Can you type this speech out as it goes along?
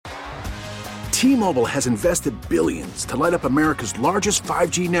T-Mobile has invested billions to light up America's largest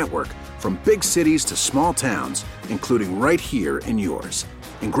 5G network, from big cities to small towns, including right here in yours.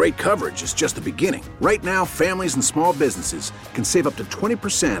 And great coverage is just the beginning. Right now, families and small businesses can save up to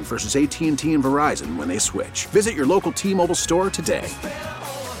 20% versus AT&T and Verizon when they switch. Visit your local T-Mobile store today.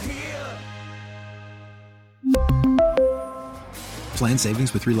 Plan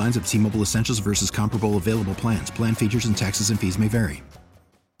savings with 3 lines of T-Mobile Essentials versus comparable available plans. Plan features and taxes and fees may vary.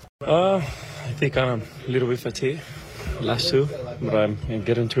 I think I'm a little bit fatigued last 2, but I'm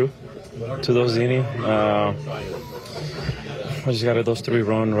getting through to those innings. I just got those 3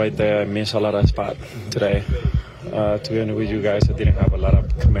 runs right there. I missed a lot of spot today. To be honest with you guys, I didn't have a lot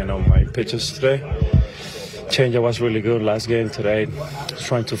of command on my pitches today. Changeup was really good last game today. Just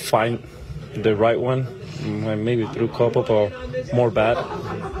trying to find the right one. I maybe threw a couple or more bad.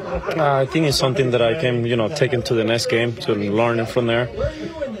 I think it's something that I can, take into the next game to learn from there.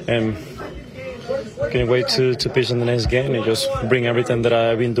 And can't wait to pitch in the next game and just bring everything that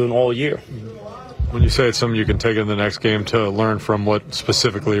I've been doing all year. When you say it's something you can take in the next game to learn from, what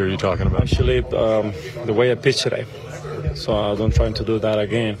specifically are you talking about? Actually, the way I pitched today. So I don't try to do that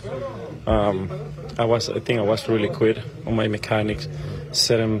again. I think I was really quick on my mechanics.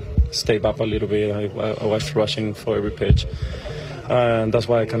 Set him step up a little bit. I was rushing for every pitch. And that's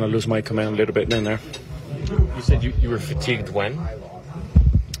why I kind of lose my command a little bit in there. You said you were fatigued when?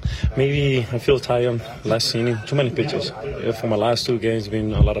 Maybe I feel tired last inning. Too many pitches. For my last 2 games,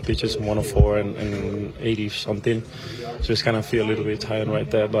 been a lot of pitches, 104 and 80 something. So just kind of feel a little bit tired right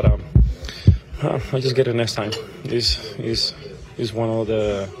there. But I just get it next time. It's one of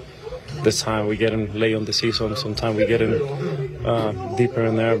the time we get in late on the season. Sometimes we get in deeper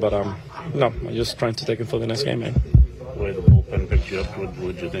in there. But no, I'm just trying to take it for the next game, man. The way the bullpen picked you up,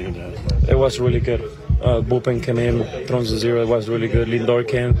 what did you think of that? It was really good. Bullpen came in, thrown to 0. It was really good. Lindor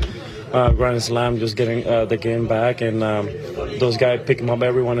came, grand slam, just getting the game back, and those guys picking up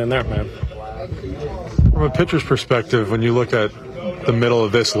everyone in there, man. From a pitcher's perspective, when you look at the middle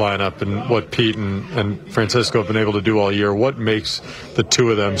of this lineup and what Pete and Francisco have been able to do all year, what makes the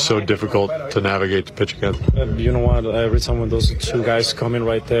 2 of them so difficult to navigate to pitch against? You know what? Every time when those 2 guys come in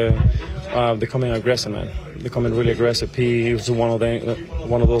right there, they come in aggressive, man. They come in really aggressive. Pete is one of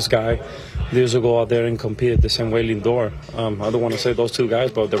those guys. They used to go out there and compete the same way Lindor. I don't want to say those 2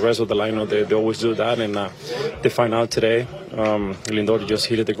 guys, but the rest of the lineup, they always do that. And they find out today, Lindor just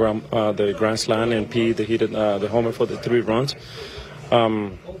hit the grand slam, and Pete they hit the homer for the 3 runs.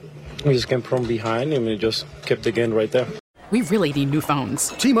 We just came from behind, and we just kept the game right there. We really need new phones.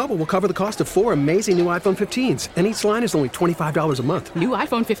 T-Mobile will cover the cost of 4 amazing new iPhone 15s, and each line is only $25 a month. New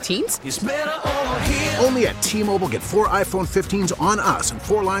iPhone 15s? It's better over here. Only at T-Mobile, get 4 iPhone 15s on us and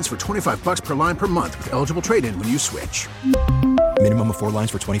 4 lines for $25 per line per month with eligible trade-in when you switch. Minimum of 4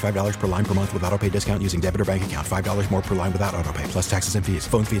 lines for $25 per line per month with autopay discount using debit or bank account. $5 more per line without autopay, plus taxes and fees.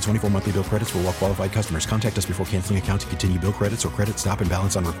 Phone fee at 24 monthly bill credits for well-qualified customers. Contact us before canceling account to continue bill credits or credit stop and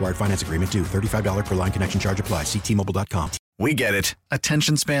balance on required finance agreement due. $35 per line connection charge applies. See T-Mobile.com. We get it.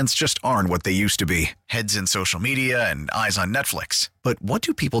 Attention spans just aren't what they used to be. Heads in social media and eyes on Netflix. But what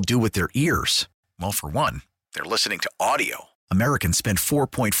do people do with their ears? Well, for one, they're listening to audio. Americans spend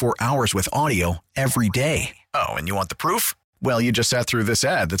 4.4 hours with audio every day. Oh, and you want the proof? Well, you just sat through this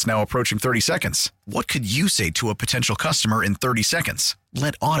ad that's now approaching 30 seconds. What could you say to a potential customer in 30 seconds?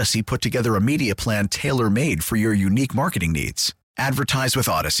 Let Odyssey put together a media plan tailor-made for your unique marketing needs. Advertise with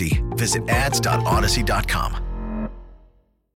Odyssey. Visit ads.odyssey.com.